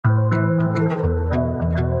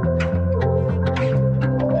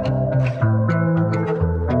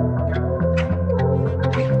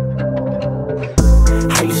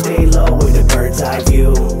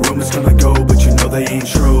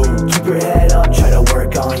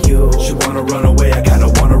wanna run away, I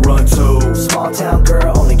kinda wanna run too. Small town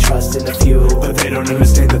girl, only trusting a few, but they don't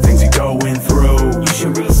understand the things you're going through. You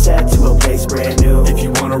should reset to a place brand new. If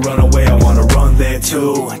you wanna run away, I wanna run there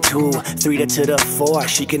too. 2, 3 to the 4.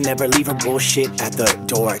 She can never leave her bullshit at the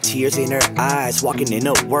door. Tears in her eyes, walking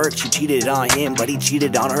into work. She cheated on him, but he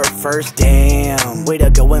cheated on her first. Damn, way to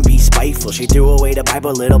go and be spiteful. She threw away the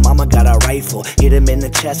Bible, little mama got a rifle. Hit him in the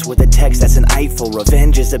chest with a text that's an Eiffel.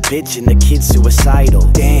 Revenge is a bitch and the kid's suicidal.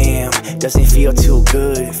 Damn, doesn't feel too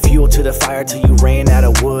good. Fuel to the fire till you ran out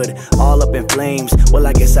of wood. All up in flames, well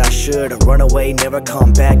I guess I should run away, never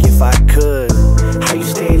come back if I could. How you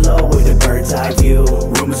stay low with a bird's eye view?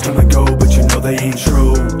 Rumors come and go, but you know they ain't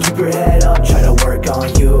true. Keep your head up, try to work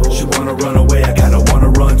on you. She wanna run away, I kinda wanna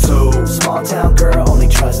run too. Small town girl, only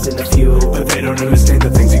trusting a few, but they don't understand the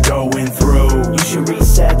things you're going through. You should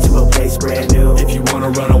reset to a place brand new. If you wanna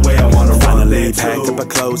run away, I wanna run there too. Packed up her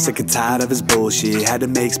clothes, sick and tired of his bullshit. Had to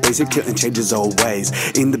make space, he couldn't change his old ways.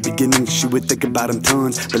 In the beginning, she would think about him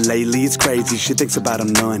tons, but lately it's crazy, she thinks about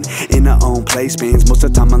him none. In her own place, spends most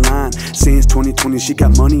of the time online. Since 2020, she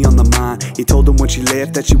got money on the mind. He told her when she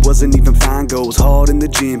left that she wasn't even fine. Goes hard in the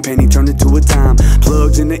gym, penny turned into a dime.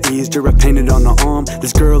 Plugs in the ears, giraffe painted on her arm.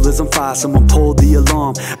 This girl is on fire, someone pulled the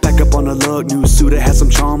alarm. Back up on her luck, new suit, it had some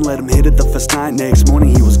charm. Let him hit it the first night, next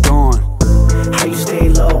morning he was gone. How you stay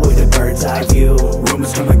low with a bird's eye view?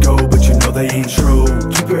 Rumors come and go, but you know they ain't true.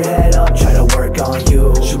 Keep your head up, try to work on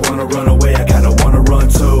you. She wanna run away, I kinda wanna run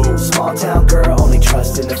too. Small town girl, only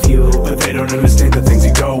trusting a few, but they don't understand the things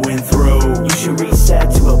you're going through. You should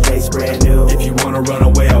reset to a place brand new. If you wanna run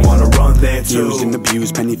away, I wanna run there too. Used and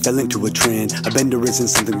abused, Penny fell into a trend. A bender isn't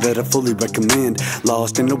something that I fully recommend.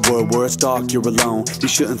 Lost in a world where it's dark, you're alone. You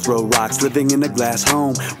shouldn't throw rocks, living in a glass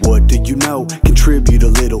home. What do you know? Contribute a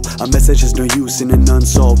little. A message is no use in an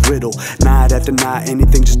unsolved riddle. Night after night,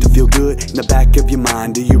 anything just to feel good. In the back of your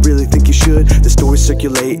mind, do you really think you should? The stories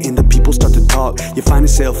circulate and the people start to talk. You find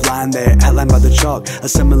yourself lying there, outlined by the chalk.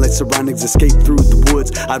 Assimilate surroundings, escape through the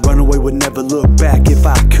woods. I'd run away, would never look back if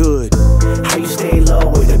I could. How you stay low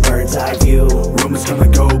with a bird's eye view? Rumors come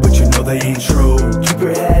and go, but you know they ain't true. Keep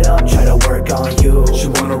your head up, try to work on you. She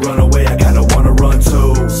wanna run away, I kinda wanna run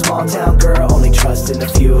too. Small town girl, only trusting a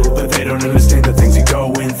few, but they don't understand the things you're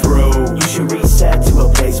going through. You should reset to a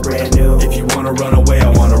place brand new. If you wanna run away, I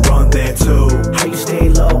wanna run there too. How you stay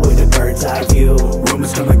low with a bird's eye view?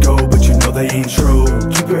 Rumors come and go, but you know they ain't true.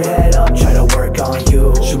 Keep your head up, try to work on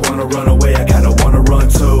you. She wanna run away, I kinda wanna run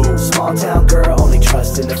too. Small town girl, only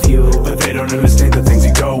trusting a few, but they don't understand the things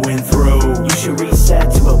you're going through. You should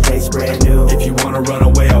reset to a place brand new. If you wanna run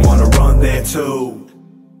away,